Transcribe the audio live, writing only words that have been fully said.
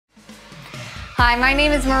Hi, my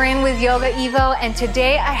name is Marin with Yoga EVO, and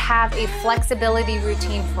today I have a flexibility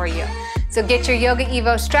routine for you. So get your Yoga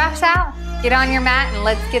EVO straps out, get on your mat, and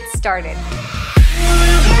let's get started.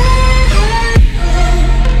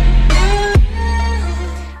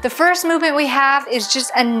 The first movement we have is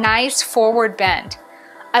just a nice forward bend.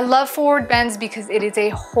 I love forward bends because it is a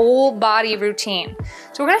whole body routine.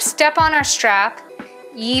 So we're gonna step on our strap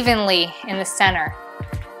evenly in the center.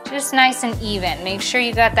 Just nice and even. Make sure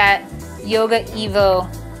you got that Yoga EVO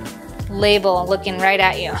label looking right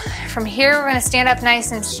at you. From here, we're gonna stand up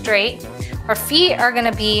nice and straight. Our feet are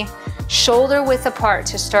gonna be shoulder width apart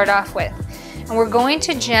to start off with. And we're going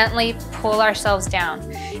to gently pull ourselves down.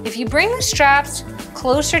 If you bring the straps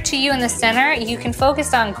closer to you in the center, you can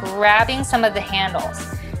focus on grabbing some of the handles.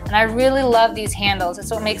 And I really love these handles.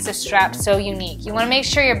 It's what makes the strap so unique. You wanna make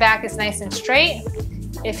sure your back is nice and straight.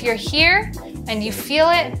 If you're here and you feel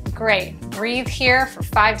it, great. Breathe here for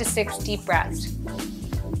 5 to 6 deep breaths.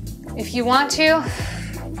 If you want to,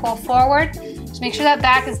 pull forward. Just make sure that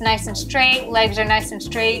back is nice and straight, legs are nice and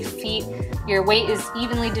straight, feet, your weight is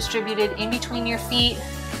evenly distributed in between your feet.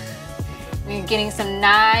 You're getting some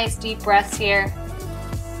nice deep breaths here.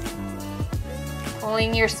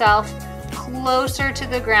 Pulling yourself closer to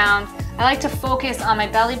the ground. I like to focus on my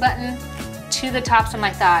belly button to the tops of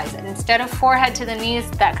my thighs. And instead of forehead to the knees,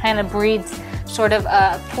 that kind of breeds sort of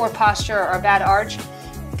a poor posture or a bad arch.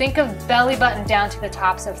 Think of belly button down to the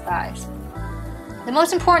tops of thighs. The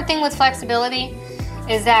most important thing with flexibility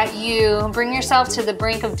is that you bring yourself to the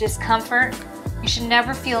brink of discomfort. You should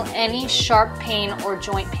never feel any sharp pain or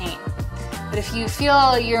joint pain. But if you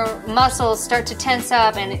feel your muscles start to tense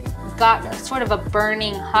up and it got sort of a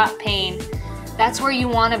burning hot pain, that's where you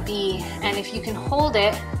want to be. And if you can hold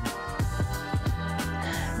it,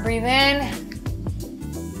 breathe in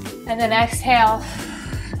and then exhale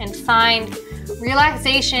and find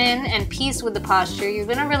relaxation and peace with the posture. You're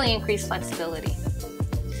going to really increase flexibility.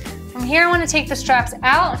 From here, I want to take the straps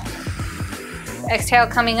out. Exhale,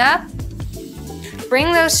 coming up.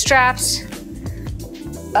 Bring those straps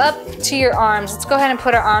up to your arms. Let's go ahead and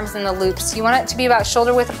put our arms in the loops. You want it to be about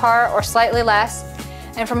shoulder width apart or slightly less.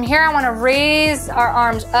 And from here, I want to raise our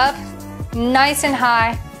arms up nice and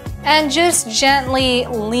high and just gently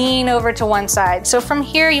lean over to one side. So from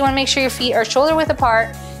here, you want to make sure your feet are shoulder width apart.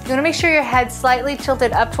 You want to make sure your head's slightly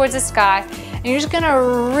tilted up towards the sky. And you're just going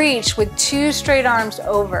to reach with 2 straight arms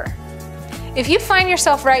over. If you find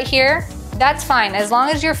yourself right here, that's fine. As long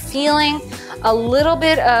as you're feeling a little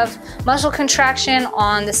bit of muscle contraction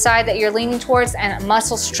on the side that you're leaning towards and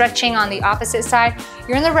muscle stretching on the opposite side,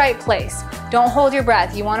 you're in the right place. Don't hold your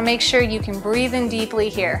breath. You want to make sure you can breathe in deeply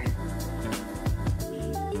here.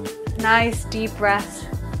 Nice deep breaths.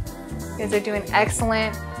 You guys are doing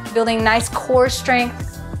excellent. Building nice core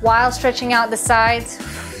strength while stretching out the sides.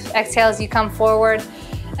 Exhale as you come forward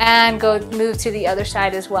and move to the other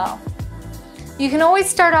side as well. You can always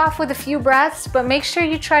start off with a few breaths, but make sure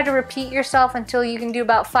you try to repeat yourself until you can do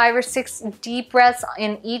about 5 or 6 deep breaths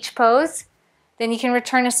in each pose. Then you can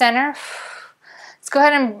return to center. Let's go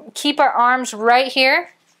ahead and keep our arms right here.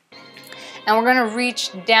 And we're gonna reach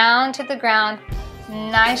down to the ground.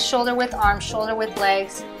 Nice shoulder width arms, shoulder width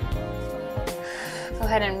legs. Go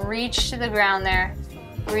ahead and reach to the ground there.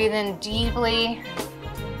 Breathe in deeply.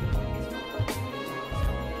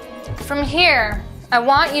 From here, I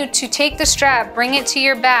want you to take the strap, bring it to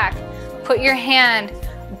your back, put your hand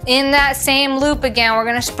in that same loop again. We're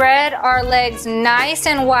gonna spread our legs nice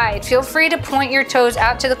and wide. Feel free to point your toes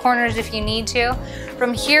out to the corners if you need to.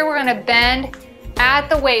 From here, we're gonna bend at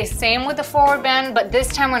the waist, same with the forward bend, but this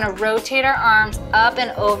time we're gonna rotate our arms up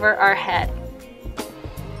and over our head.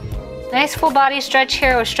 Nice full body stretch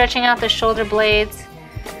here. We're stretching out the shoulder blades,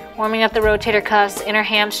 warming up the rotator cuffs, inner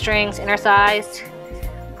hamstrings, inner thighs,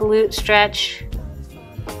 glute stretch.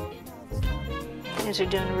 These are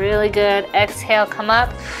doing really good. Exhale, come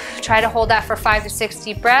up. Try to hold that for 5 to 6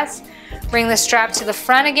 deep breaths. Bring the strap to the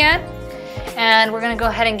front again. And we're gonna go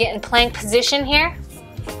ahead and get in plank position here.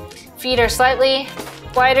 Feet are slightly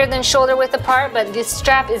wider than shoulder width apart, but this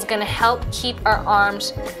strap is gonna help keep our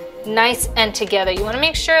arms nice and together. You wanna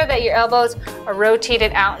make sure that your elbows are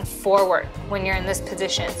rotated out and forward when you're in this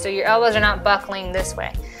position. So your elbows are not buckling this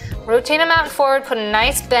way. Rotate them out and forward, put a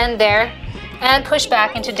nice bend there, and push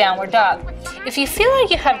back into downward dog. If you feel like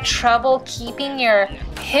you have trouble keeping your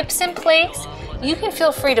hips in place, you can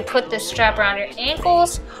feel free to put this strap around your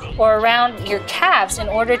ankles or around your calves in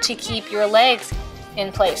order to keep your legs in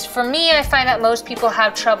place. For me, I find that most people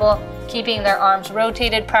have trouble keeping their arms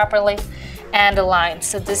rotated properly and aligned.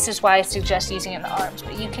 So this is why I suggest using it in the arms.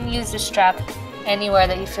 But you can use this strap anywhere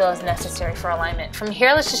that you feel is necessary for alignment. From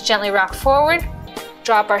here, let's just gently rock forward,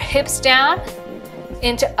 drop our hips down,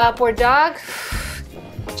 into upward dog.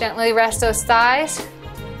 Gently rest those thighs.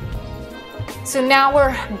 So now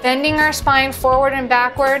we're bending our spine forward and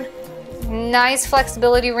backward. Nice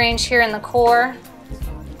flexibility range here in the core.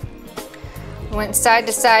 Went side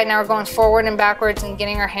to side, now we're going forward and backwards and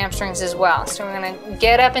getting our hamstrings as well. So we're gonna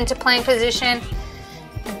get up into plank position,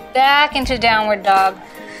 back into downward dog.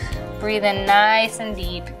 Breathe in nice and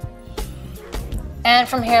deep. And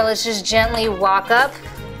from here, let's just gently walk up.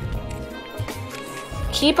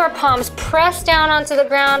 Keep our palms pressed down onto the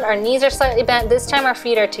ground. Our knees are slightly bent. This time our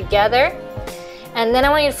feet are together. And then I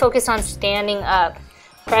want you to focus on standing up.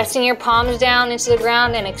 Pressing your palms down into the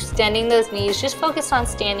ground and extending those knees. Just focus on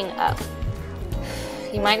standing up.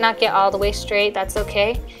 You might not get all the way straight, that's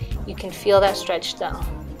okay. You can feel that stretch though.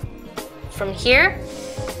 From here,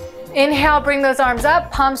 inhale, bring those arms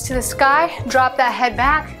up, palms to the sky, drop that head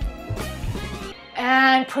back,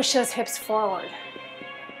 and push those hips forward.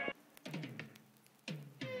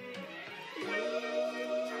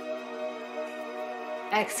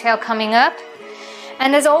 Exhale, coming up.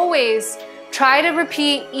 And as always, try to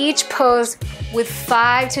repeat each pose with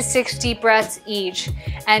 5 to 6 deep breaths each.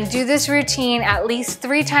 And do this routine at least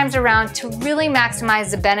 3 times around to really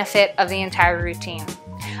maximize the benefit of the entire routine.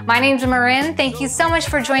 My name's Marin. Thank you so much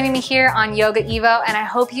for joining me here on Yoga EVO, and I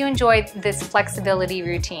hope you enjoyed this flexibility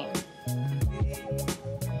routine.